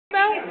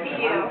to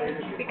you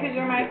because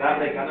you're my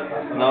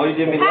friend. No, you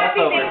give me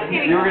Happy leftovers.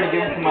 Thanksgiving. You were going to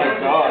give them to my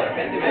dog.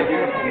 Give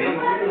it to me.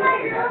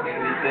 What do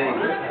you think?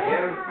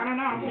 I don't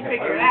know. We'll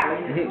figure it out.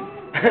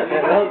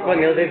 That was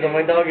funny. I was saying, so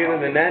my dog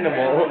isn't an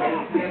animal.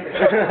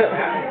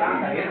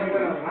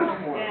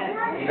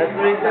 That's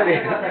what he said.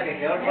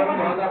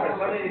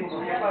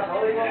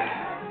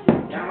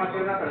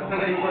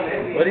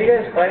 What are you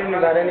guys fighting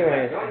about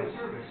anyway?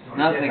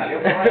 Nothing.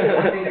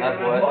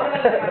 That's what.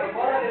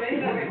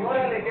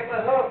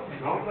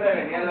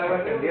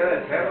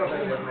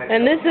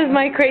 And this is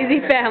my crazy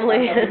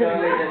family.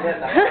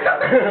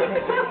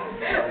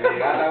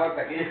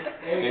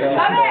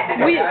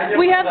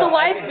 we have the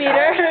wife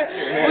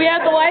beater. We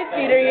have the wife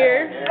beater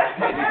here.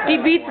 He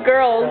beats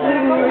girls.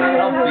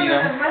 Don't beat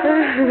him.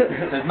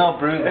 There's no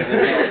bruises.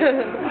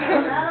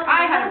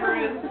 I had a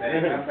bruise.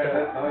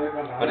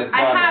 But it's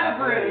I have a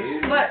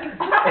bruise, but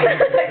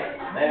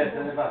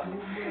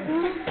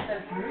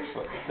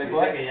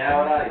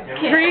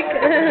Freak.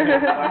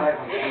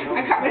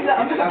 I got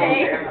myself a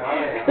steak.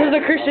 This is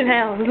a Christian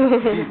house.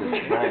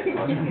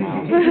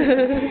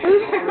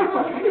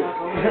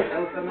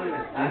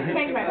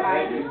 Change my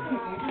mind.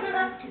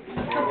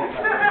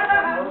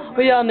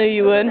 We all knew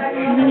you would.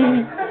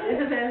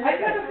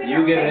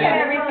 You give in.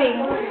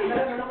 Everything.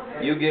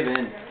 You give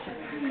in.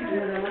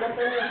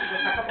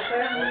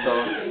 So,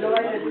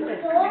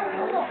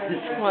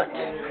 What?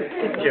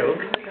 It's a joke.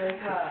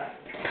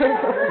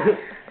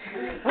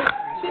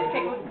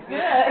 Cheesecake was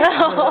good.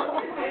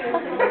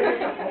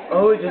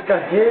 Oh, it just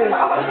got hit. it's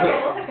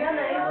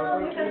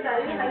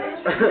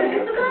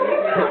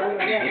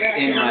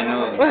in my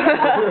nose.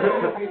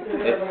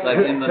 It's like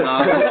in the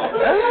nostril.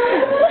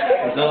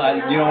 So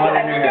you don't want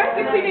it in your You have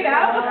to clean it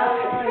out.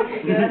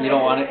 You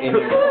don't want it in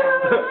your.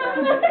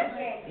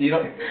 You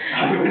don't.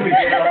 I'm going to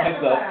get it on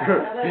myself.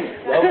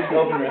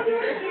 Open it.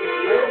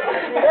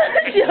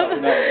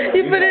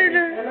 You put it in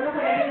her.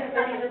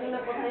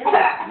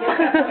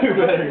 You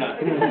better not.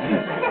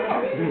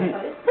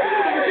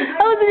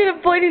 I wasn't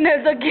even pointing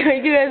at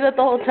you guys at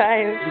the whole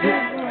time. You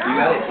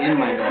got it in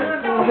my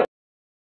nose.